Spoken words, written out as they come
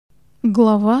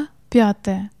Глава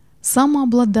 5.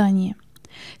 Самообладание.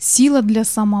 Сила для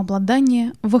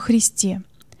самообладания во Христе.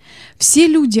 Все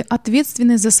люди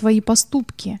ответственны за свои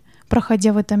поступки,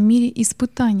 проходя в этом мире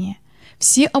испытания.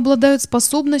 Все обладают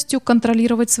способностью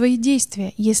контролировать свои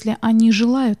действия, если они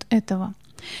желают этого.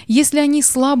 Если они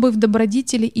слабы в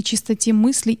добродетели и чистоте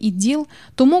мыслей и дел,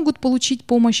 то могут получить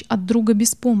помощь от друга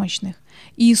беспомощных.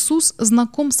 Иисус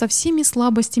знаком со всеми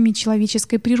слабостями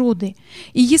человеческой природы,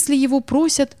 и если Его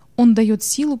просят, Он дает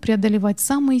силу преодолевать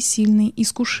самые сильные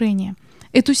искушения.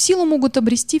 Эту силу могут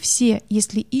обрести все,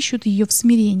 если ищут ее в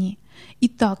смирении.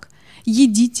 Итак,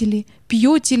 едите ли,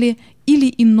 пьете ли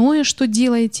или иное, что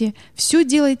делаете, все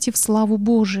делайте в славу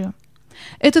Божию.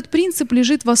 Этот принцип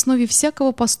лежит в основе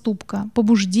всякого поступка,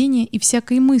 побуждения и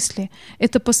всякой мысли.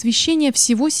 Это посвящение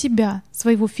всего себя,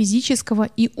 своего физического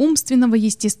и умственного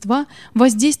естества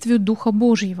воздействию Духа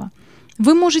Божьего.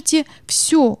 Вы можете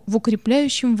все в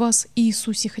укрепляющем вас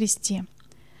Иисусе Христе.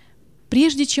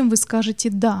 Прежде чем вы скажете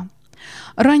 «да»,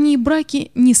 ранние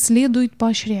браки не следует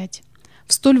поощрять.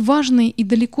 В столь важные и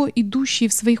далеко идущие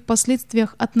в своих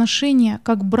последствиях отношения,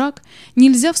 как брак,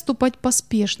 нельзя вступать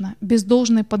поспешно, без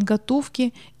должной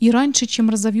подготовки и раньше, чем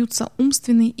разовьются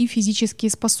умственные и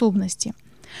физические способности.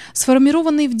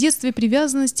 Сформированные в детстве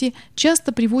привязанности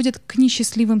часто приводят к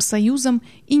несчастливым союзам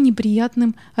и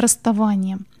неприятным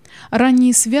расставаниям.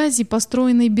 Ранние связи,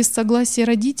 построенные без согласия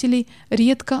родителей,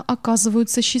 редко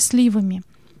оказываются счастливыми.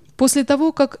 После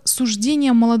того, как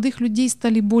суждения молодых людей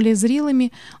стали более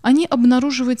зрелыми, они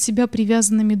обнаруживают себя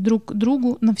привязанными друг к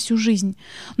другу на всю жизнь,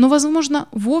 но, возможно,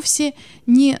 вовсе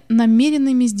не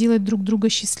намеренными сделать друг друга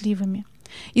счастливыми.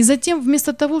 И затем,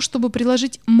 вместо того, чтобы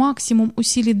приложить максимум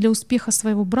усилий для успеха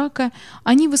своего брака,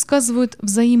 они высказывают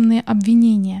взаимные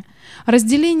обвинения.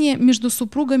 Разделение между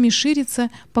супругами ширится,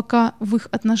 пока в их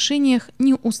отношениях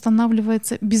не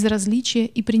устанавливается безразличие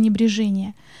и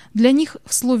пренебрежение. Для них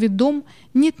в слове «дом»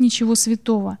 нет ничего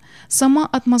святого. Сама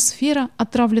атмосфера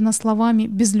отравлена словами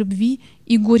без любви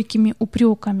и горькими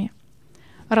упреками.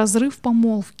 Разрыв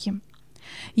помолвки.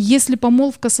 Если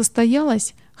помолвка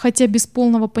состоялась, хотя без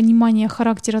полного понимания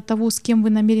характера того, с кем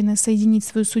вы намерены соединить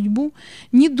свою судьбу,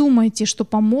 не думайте, что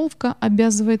помолвка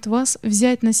обязывает вас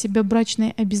взять на себя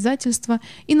брачные обязательства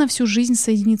и на всю жизнь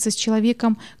соединиться с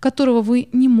человеком, которого вы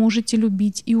не можете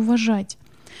любить и уважать.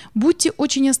 Будьте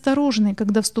очень осторожны,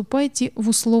 когда вступаете в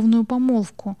условную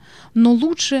помолвку, но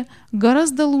лучше,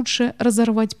 гораздо лучше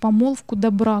разорвать помолвку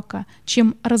до брака,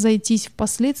 чем разойтись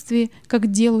впоследствии,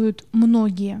 как делают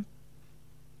многие.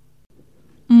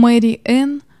 Мэри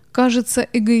Энн кажется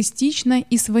эгоистичной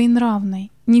и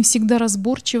своенравной, не всегда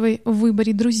разборчивой в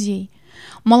выборе друзей.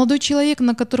 Молодой человек,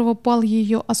 на которого пал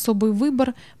ее особый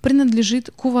выбор,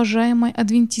 принадлежит к уважаемой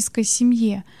адвентистской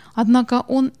семье, однако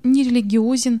он не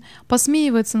религиозен,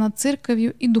 посмеивается над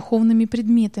церковью и духовными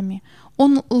предметами.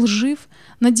 Он лжив,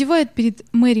 надевает перед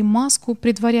Мэри маску,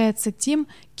 притворяется тем,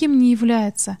 кем не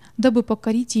является, дабы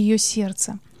покорить ее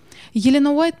сердце.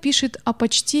 Елена Уайт пишет о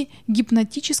почти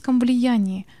гипнотическом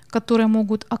влиянии, которые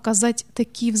могут оказать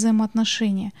такие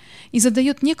взаимоотношения, и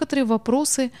задает некоторые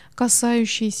вопросы,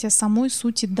 касающиеся самой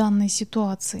сути данной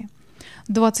ситуации.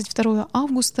 22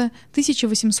 августа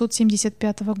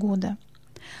 1875 года.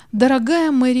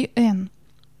 «Дорогая Мэри Энн,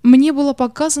 мне было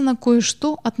показано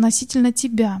кое-что относительно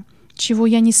тебя, чего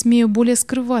я не смею более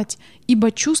скрывать,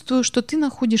 ибо чувствую, что ты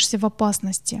находишься в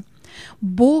опасности.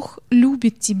 Бог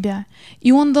любит тебя,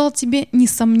 и Он дал тебе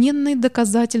несомненные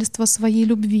доказательства своей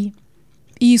любви.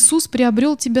 Иисус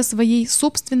приобрел тебя своей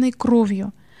собственной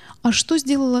кровью. А что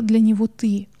сделала для Него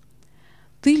ты?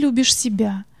 Ты любишь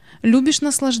себя, любишь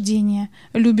наслаждение,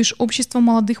 любишь общество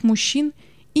молодых мужчин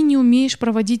и не умеешь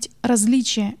проводить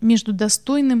различия между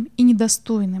достойным и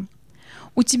недостойным.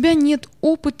 У тебя нет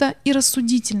опыта и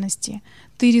рассудительности.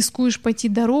 Ты рискуешь пойти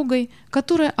дорогой,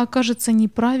 которая окажется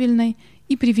неправильной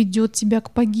и приведет тебя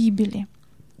к погибели.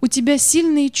 У тебя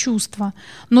сильные чувства,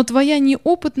 но твоя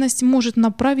неопытность может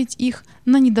направить их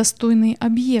на недостойные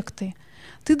объекты.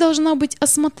 Ты должна быть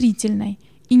осмотрительной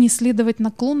и не следовать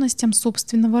наклонностям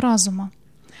собственного разума.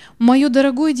 Мое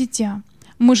дорогое дитя,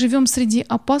 мы живем среди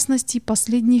опасностей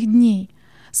последних дней.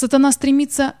 Сатана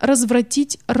стремится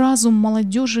развратить разум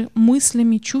молодежи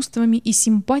мыслями, чувствами и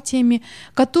симпатиями,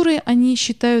 которые они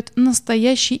считают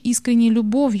настоящей искренней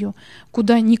любовью,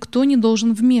 куда никто не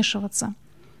должен вмешиваться.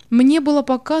 Мне было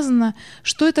показано,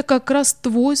 что это как раз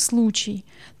твой случай.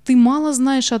 Ты мало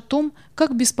знаешь о том,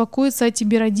 как беспокоятся о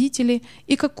тебе родители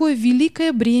и какое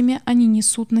великое бремя они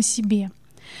несут на себе.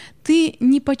 Ты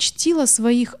не почтила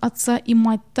своих отца и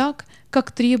мать так,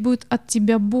 как требует от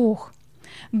тебя Бог.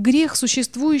 Грех,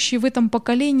 существующий в этом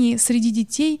поколении среди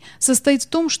детей, состоит в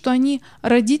том, что они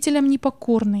родителям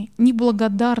непокорны,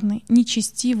 неблагодарны,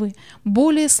 нечестивы,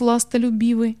 более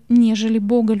сластолюбивы, нежели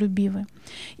боголюбивы.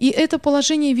 И это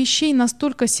положение вещей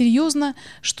настолько серьезно,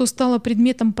 что стало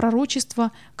предметом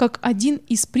пророчества как один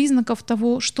из признаков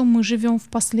того, что мы живем в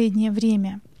последнее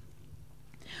время.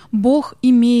 Бог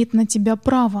имеет на тебя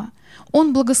право.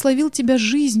 Он благословил тебя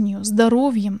жизнью,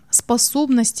 здоровьем,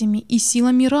 способностями и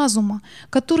силами разума,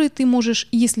 которые ты можешь,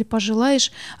 если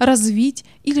пожелаешь, развить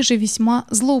или же весьма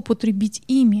злоупотребить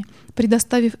ими,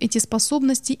 предоставив эти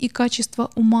способности и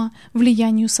качества ума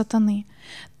влиянию сатаны.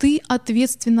 Ты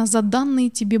ответственна за данные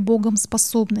тебе Богом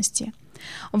способности.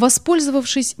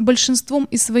 Воспользовавшись большинством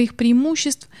из своих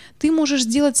преимуществ, ты можешь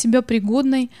сделать себя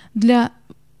пригодной для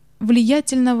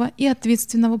влиятельного и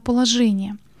ответственного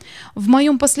положения. В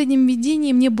моем последнем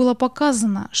видении мне было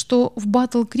показано, что в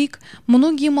Батл-Крик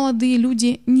многие молодые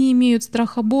люди не имеют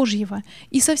страха Божьего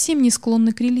и совсем не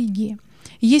склонны к религии.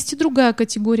 Есть и другая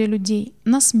категория людей –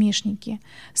 насмешники.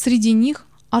 Среди них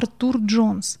Артур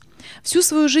Джонс. Всю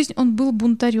свою жизнь он был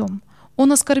бунтарем.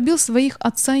 Он оскорбил своих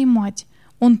отца и мать.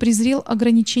 Он презрел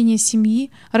ограничения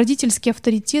семьи, родительский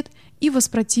авторитет и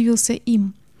воспротивился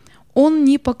им. Он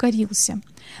не покорился.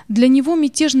 Для него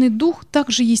мятежный дух так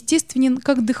же естественен,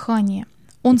 как дыхание.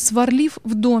 Он сварлив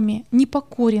в доме,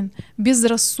 непокорен,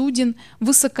 безрассуден,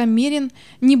 высокомерен,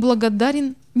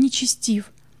 неблагодарен,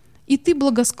 нечестив. И ты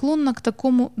благосклонна к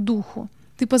такому духу.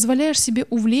 Ты позволяешь себе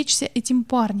увлечься этим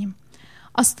парнем.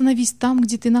 Остановись там,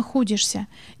 где ты находишься.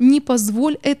 Не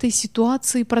позволь этой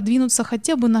ситуации продвинуться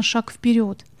хотя бы на шаг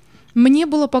вперед. Мне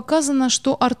было показано,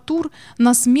 что Артур –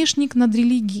 насмешник над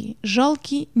религией,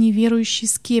 жалкий, неверующий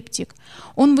скептик.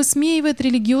 Он высмеивает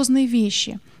религиозные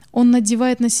вещи. Он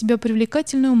надевает на себя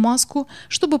привлекательную маску,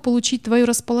 чтобы получить твое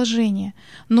расположение.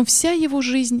 Но вся его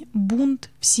жизнь – бунт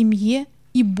в семье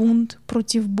и бунт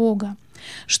против Бога.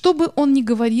 Что бы он ни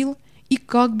говорил и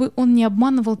как бы он ни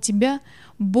обманывал тебя,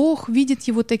 Бог видит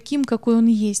его таким, какой он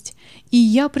есть, и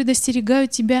я предостерегаю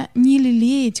тебя не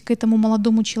лелеять к этому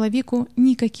молодому человеку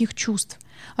никаких чувств.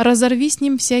 Разорви с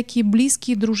ним всякие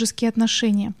близкие дружеские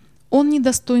отношения. Он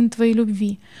недостоин твоей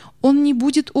любви. Он не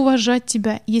будет уважать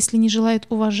тебя, если не желает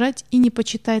уважать и не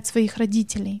почитает своих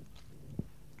родителей.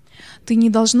 Ты не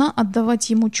должна отдавать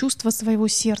ему чувства своего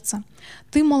сердца.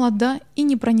 Ты молода и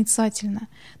непроницательна.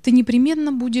 Ты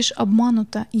непременно будешь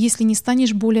обманута, если не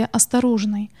станешь более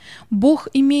осторожной. Бог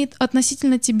имеет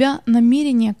относительно тебя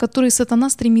намерения, которые сатана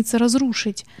стремится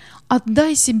разрушить.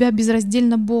 Отдай себя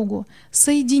безраздельно Богу,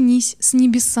 соединись с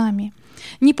небесами.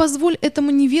 Не позволь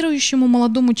этому неверующему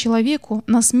молодому человеку,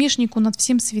 насмешнику над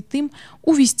всем святым,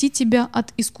 увести тебя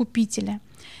от Искупителя.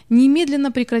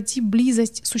 Немедленно прекрати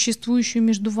близость, существующую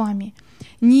между вами.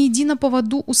 Не иди на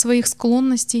поводу у своих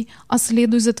склонностей, а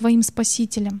следуй за твоим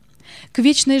Спасителем. К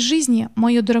вечной жизни,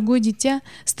 мое дорогое дитя,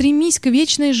 стремись к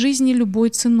вечной жизни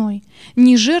любой ценой.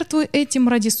 Не жертвуй этим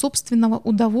ради собственного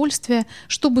удовольствия,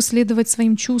 чтобы следовать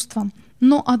своим чувствам,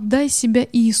 но отдай себя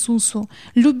Иисусу,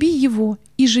 люби Его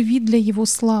и живи для Его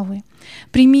славы.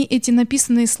 Прими эти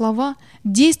написанные слова,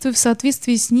 действуй в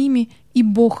соответствии с ними, и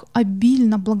Бог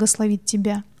обильно благословит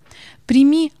тебя.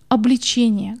 Прими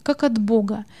обличение, как от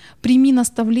Бога. Прими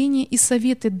наставления и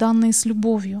советы, данные с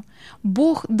любовью.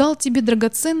 Бог дал тебе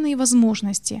драгоценные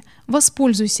возможности.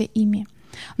 Воспользуйся ими.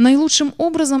 Наилучшим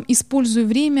образом используй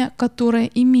время,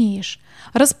 которое имеешь.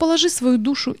 Расположи свою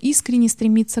душу искренне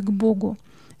стремиться к Богу.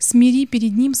 Смири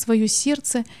перед Ним свое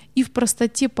сердце и в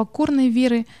простоте покорной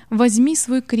веры возьми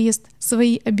свой крест,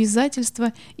 свои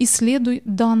обязательства и следуй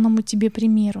данному тебе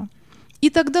примеру. И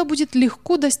тогда будет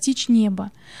легко достичь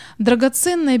неба.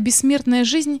 Драгоценная бессмертная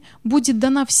жизнь будет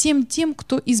дана всем тем,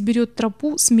 кто изберет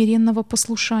тропу смиренного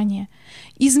послушания.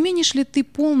 Изменишь ли ты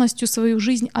полностью свою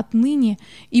жизнь отныне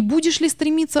и будешь ли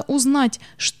стремиться узнать,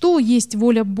 что есть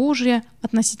воля Божья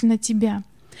относительно тебя?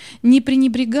 Не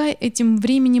пренебрегай этим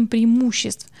временем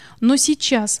преимуществ, но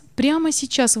сейчас, прямо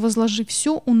сейчас возложи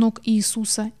все у ног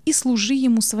Иисуса и служи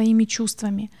Ему своими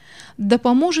чувствами. Да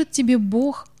поможет тебе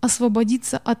Бог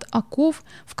освободиться от оков,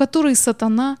 в которые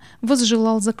сатана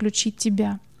возжелал заключить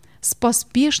тебя. С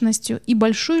поспешностью и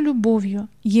большой любовью.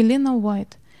 Елена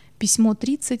Уайт. Письмо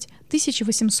 30,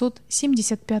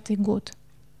 1875 год.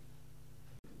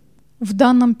 В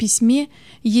данном письме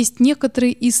есть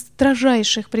некоторые из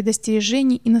строжайших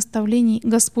предостережений и наставлений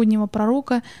Господнего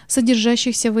пророка,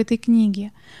 содержащихся в этой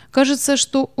книге. Кажется,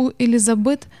 что у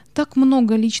Элизабет так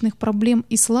много личных проблем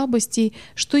и слабостей,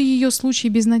 что ее случай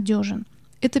безнадежен.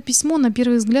 Это письмо, на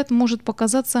первый взгляд, может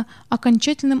показаться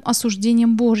окончательным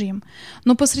осуждением Божьим,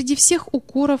 но посреди всех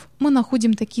укоров мы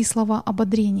находим такие слова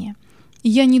ободрения.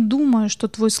 Я не думаю, что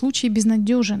твой случай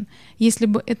безнадежен. Если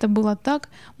бы это было так,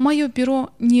 мое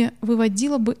перо не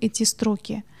выводило бы эти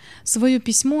строки. Свое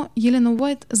письмо Елена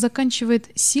Уайт заканчивает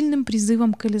сильным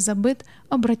призывом к Элизабет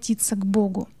обратиться к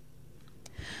Богу.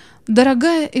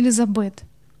 «Дорогая Элизабет,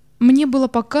 мне было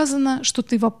показано, что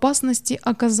ты в опасности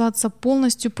оказаться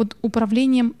полностью под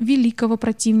управлением великого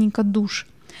противника душ.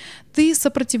 Ты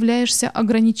сопротивляешься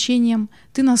ограничениям,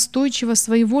 ты настойчиво,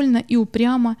 своевольно и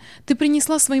упрямо, ты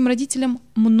принесла своим родителям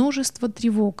множество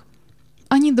тревог.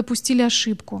 Они допустили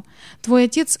ошибку. Твой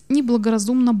отец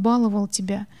неблагоразумно баловал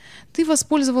тебя. Ты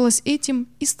воспользовалась этим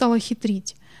и стала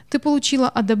хитрить. Ты получила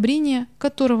одобрение,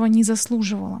 которого не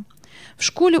заслуживала. В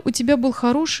школе у тебя был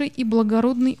хороший и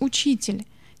благородный учитель.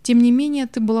 Тем не менее,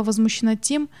 ты была возмущена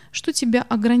тем, что тебя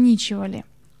ограничивали.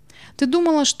 Ты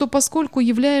думала, что поскольку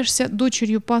являешься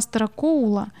дочерью пастора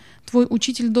Коула, твой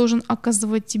учитель должен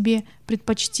оказывать тебе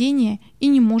предпочтение и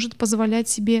не может позволять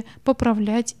себе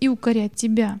поправлять и укорять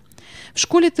тебя. В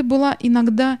школе ты была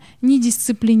иногда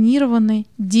недисциплинированной,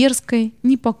 дерзкой,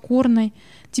 непокорной.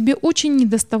 Тебе очень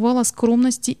недоставало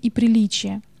скромности и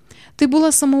приличия. Ты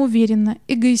была самоуверенна,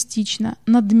 эгоистична,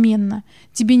 надменна.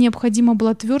 Тебе необходима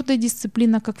была твердая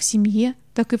дисциплина как в семье,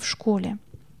 так и в школе.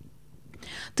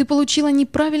 Ты получила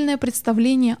неправильное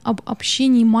представление об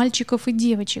общении мальчиков и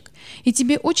девочек, и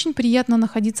тебе очень приятно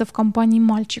находиться в компании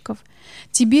мальчиков.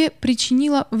 Тебе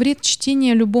причинило вред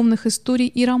чтение любовных историй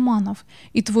и романов,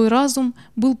 и твой разум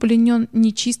был пленен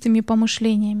нечистыми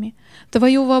помышлениями.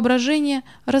 Твое воображение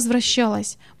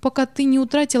развращалось, пока ты не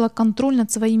утратила контроль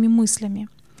над своими мыслями.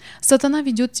 Сатана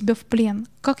ведет тебя в плен,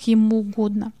 как ему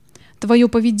угодно. Твое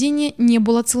поведение не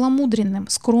было целомудренным,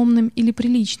 скромным или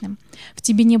приличным. В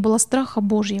тебе не было страха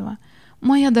Божьего.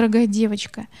 Моя дорогая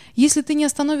девочка, если ты не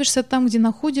остановишься там, где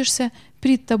находишься,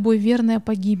 перед тобой верная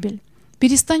погибель.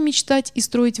 Перестань мечтать и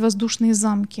строить воздушные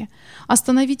замки.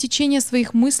 Останови течение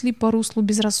своих мыслей по руслу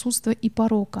безрассудства и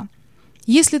порока.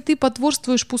 Если ты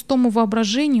потворствуешь пустому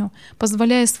воображению,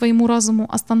 позволяя своему разуму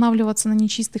останавливаться на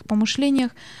нечистых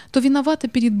помышлениях, то виновата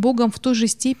перед Богом в той же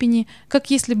степени,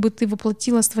 как если бы ты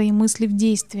воплотила свои мысли в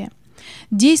действие.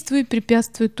 Действию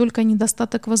препятствует только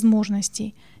недостаток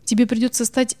возможностей. Тебе придется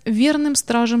стать верным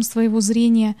стражем своего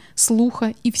зрения,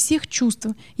 слуха и всех чувств,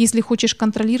 если хочешь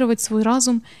контролировать свой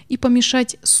разум и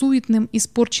помешать суетным,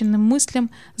 испорченным мыслям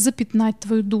запятнать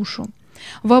твою душу.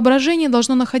 Воображение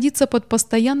должно находиться под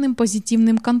постоянным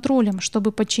позитивным контролем,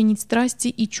 чтобы подчинить страсти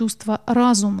и чувства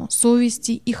разуму,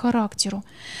 совести и характеру.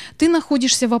 Ты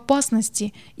находишься в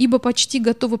опасности, ибо почти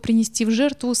готова принести в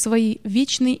жертву свои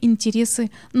вечные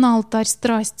интересы на алтарь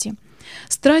страсти.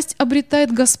 Страсть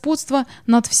обретает господство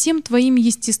над всем твоим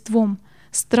естеством.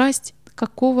 Страсть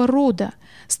какого рода?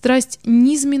 Страсть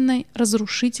низменной,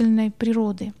 разрушительной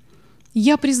природы.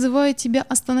 Я призываю тебя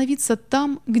остановиться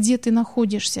там, где ты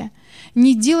находишься.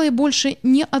 Не делай больше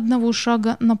ни одного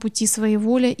шага на пути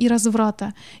своеволия и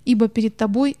разврата, ибо перед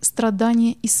тобой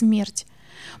страдание и смерть.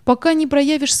 Пока не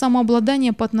проявишь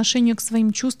самообладание по отношению к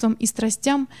своим чувствам и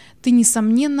страстям, ты,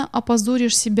 несомненно,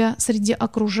 опозоришь себя среди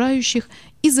окружающих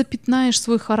и запятнаешь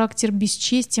свой характер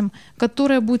бесчестием,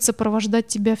 которое будет сопровождать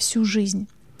тебя всю жизнь.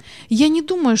 Я не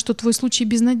думаю, что твой случай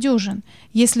безнадежен.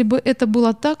 Если бы это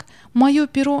было так, мое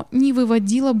перо не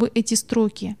выводило бы эти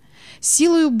строки.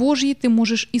 Силою Божьей ты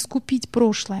можешь искупить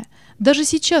прошлое. Даже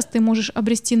сейчас ты можешь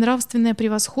обрести нравственное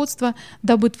превосходство,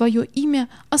 дабы твое имя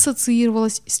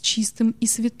ассоциировалось с чистым и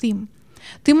святым.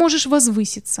 Ты можешь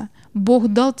возвыситься. Бог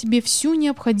дал тебе всю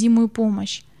необходимую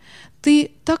помощь.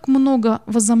 Ты так много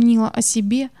возомнила о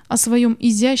себе, о своем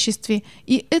изяществе,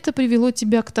 и это привело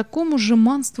тебя к такому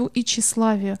жеманству и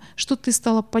тщеславию, что ты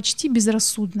стала почти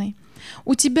безрассудной.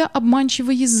 У тебя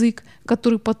обманчивый язык,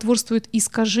 который потворствует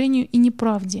искажению и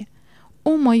неправде.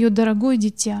 О, мое дорогое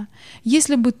дитя,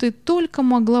 если бы ты только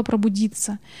могла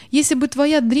пробудиться, если бы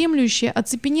твоя дремлющая,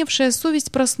 оцепеневшая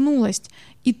совесть проснулась,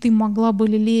 и ты могла бы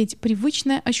лелеять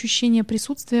привычное ощущение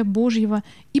присутствия Божьего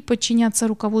и подчиняться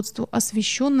руководству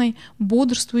освященной,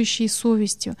 бодрствующей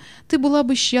совестью, ты была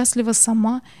бы счастлива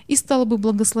сама и стала бы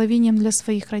благословением для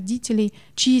своих родителей,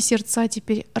 чьи сердца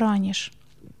теперь ранишь.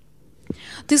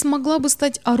 Ты смогла бы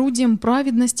стать орудием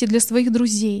праведности для своих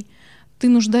друзей. Ты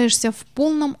нуждаешься в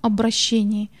полном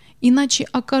обращении, иначе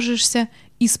окажешься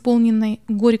исполненной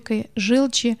горькой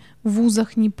желчи в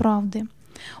узах неправды.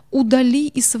 Удали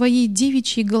из своей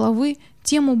девичьей головы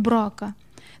тему брака.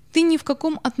 Ты ни в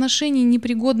каком отношении не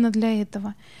пригодна для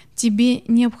этого. Тебе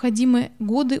необходимы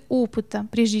годы опыта,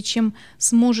 прежде чем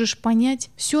сможешь понять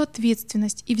всю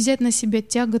ответственность и взять на себя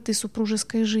тяготы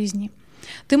супружеской жизни.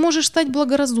 Ты можешь стать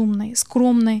благоразумной,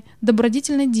 скромной,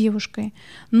 добродетельной девушкой,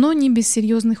 но не без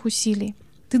серьезных усилий.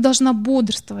 Ты должна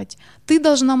бодрствовать, ты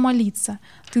должна молиться,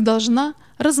 ты должна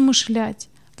размышлять,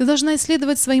 ты должна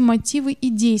исследовать свои мотивы и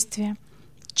действия.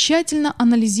 Тщательно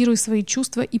анализируй свои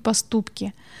чувства и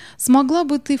поступки. Смогла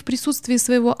бы ты в присутствии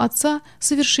своего отца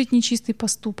совершить нечистый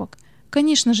поступок?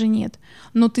 Конечно же нет,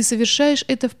 но ты совершаешь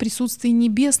это в присутствии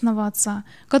Небесного Отца,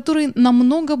 который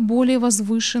намного более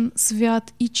возвышен,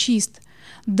 свят и чист.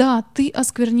 Да, ты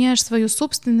оскверняешь свое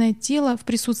собственное тело в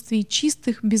присутствии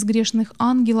чистых, безгрешных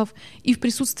ангелов и в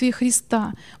присутствии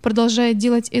Христа, продолжая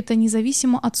делать это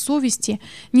независимо от совести,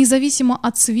 независимо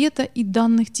от света и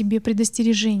данных тебе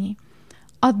предостережений.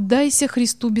 Отдайся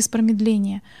Христу без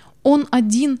промедления. Он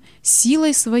один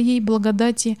силой своей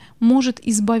благодати может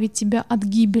избавить тебя от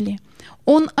гибели.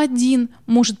 Он один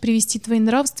может привести твои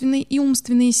нравственные и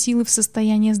умственные силы в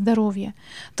состояние здоровья.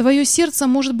 Твое сердце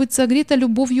может быть согрето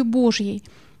любовью Божьей.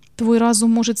 Твой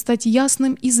разум может стать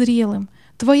ясным и зрелым.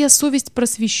 Твоя совесть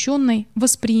просвещенной,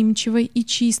 восприимчивой и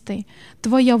чистой.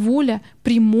 Твоя воля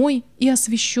прямой и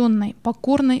освященной,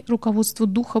 покорной руководству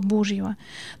Духа Божьего.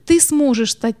 Ты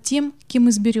сможешь стать тем, кем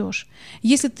изберешь.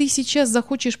 Если ты сейчас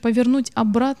захочешь повернуть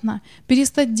обратно,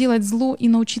 перестать делать зло и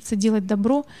научиться делать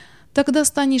добро, тогда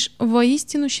станешь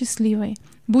воистину счастливой,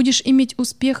 будешь иметь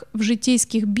успех в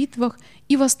житейских битвах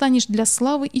и восстанешь для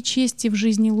славы и чести в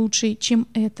жизни лучшей, чем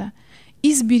это.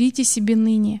 Изберите себе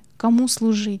ныне, кому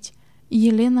служить.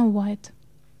 Елена Уайт.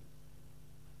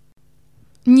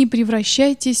 Не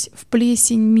превращайтесь в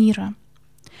плесень мира.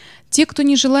 Те, кто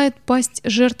не желает пасть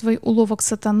жертвой уловок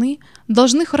сатаны,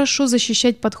 должны хорошо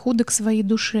защищать подходы к своей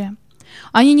душе.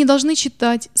 Они не должны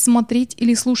читать, смотреть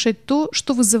или слушать то,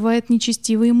 что вызывает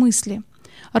нечестивые мысли.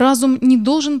 Разум не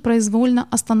должен произвольно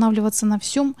останавливаться на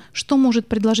всем, что может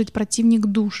предложить противник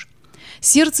душ.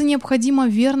 Сердце необходимо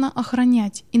верно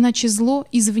охранять, иначе зло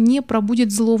извне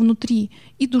пробудет зло внутри,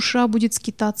 и душа будет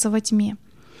скитаться во тьме.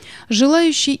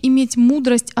 Желающие иметь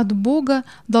мудрость от Бога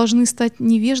должны стать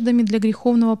невеждами для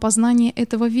греховного познания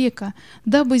этого века,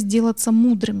 дабы сделаться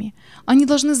мудрыми. Они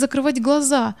должны закрывать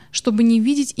глаза, чтобы не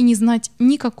видеть и не знать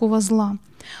никакого зла.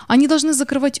 Они должны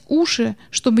закрывать уши,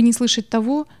 чтобы не слышать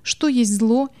того, что есть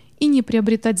зло, и не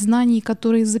приобретать знаний,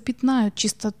 которые запятнают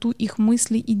чистоту их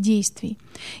мыслей и действий.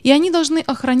 И они должны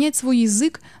охранять свой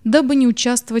язык, дабы не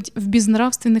участвовать в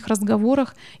безнравственных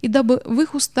разговорах и дабы в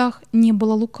их устах не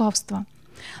было лукавства.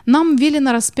 Нам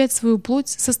велено распять свою плоть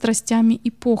со страстями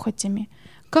и похотями.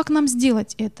 Как нам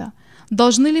сделать это?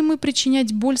 Должны ли мы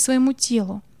причинять боль своему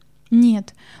телу?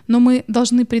 Нет, но мы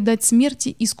должны предать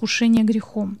смерти искушение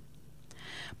грехом.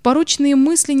 Порочные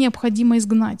мысли необходимо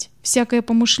изгнать. Всякое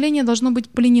помышление должно быть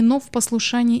пленено в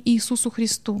послушании Иисусу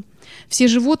Христу. Все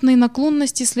животные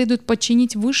наклонности следует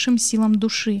подчинить высшим силам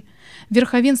души.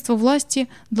 Верховенство власти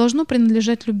должно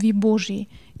принадлежать любви Божьей,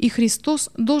 и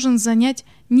Христос должен занять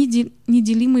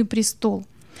неделимый престол.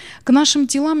 К нашим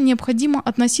телам необходимо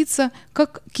относиться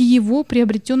как к Его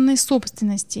приобретенной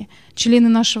собственности. Члены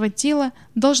нашего тела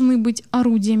должны быть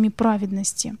орудиями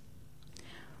праведности.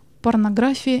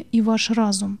 Порнография и ваш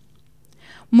разум.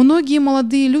 Многие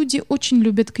молодые люди очень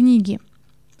любят книги.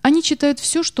 Они читают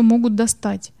все, что могут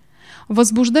достать.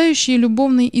 Возбуждающие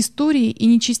любовные истории и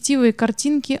нечестивые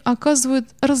картинки оказывают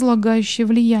разлагающее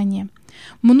влияние.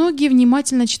 Многие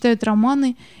внимательно читают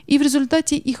романы, и в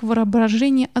результате их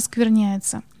воображение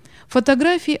оскверняется.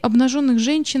 Фотографии обнаженных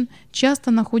женщин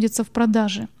часто находятся в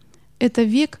продаже. Это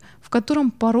век, в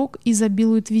котором порок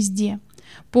изобилует везде.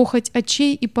 Похоть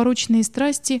очей и порочные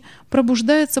страсти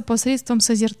пробуждаются посредством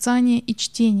созерцания и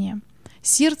чтения.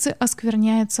 Сердце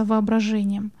оскверняется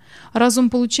воображением. Разум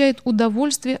получает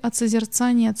удовольствие от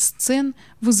созерцания сцен,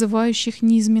 вызывающих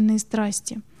неизменные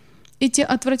страсти. Эти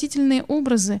отвратительные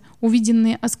образы,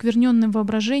 увиденные оскверненным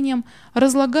воображением,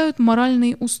 разлагают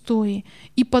моральные устои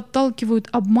и подталкивают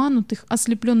обманутых,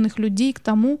 ослепленных людей к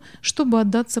тому, чтобы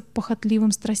отдаться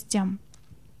похотливым страстям.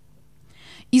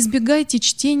 Избегайте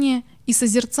чтения и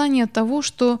созерцания того,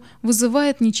 что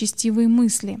вызывает нечестивые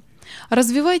мысли.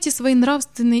 Развивайте свои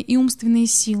нравственные и умственные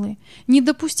силы. Не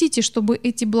допустите, чтобы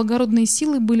эти благородные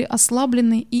силы были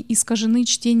ослаблены и искажены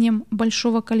чтением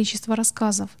большого количества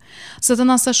рассказов.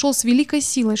 Сатана сошел с великой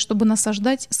силой, чтобы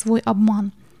насаждать свой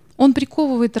обман. Он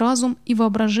приковывает разум и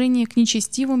воображение к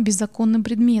нечестивым, беззаконным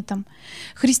предметам.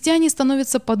 Христиане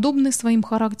становятся подобны своим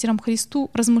характером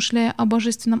Христу, размышляя о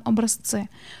божественном образце.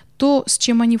 То, с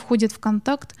чем они входят в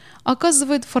контакт,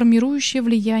 оказывает формирующее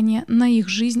влияние на их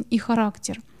жизнь и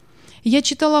характер. Я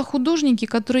читала о художнике,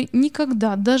 который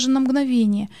никогда, даже на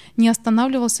мгновение, не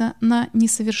останавливался на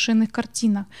несовершенных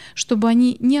картинах, чтобы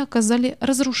они не оказали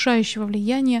разрушающего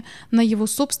влияния на его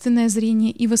собственное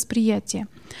зрение и восприятие.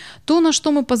 То, на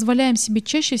что мы позволяем себе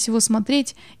чаще всего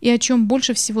смотреть и о чем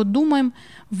больше всего думаем,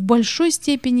 в большой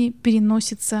степени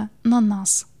переносится на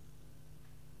нас.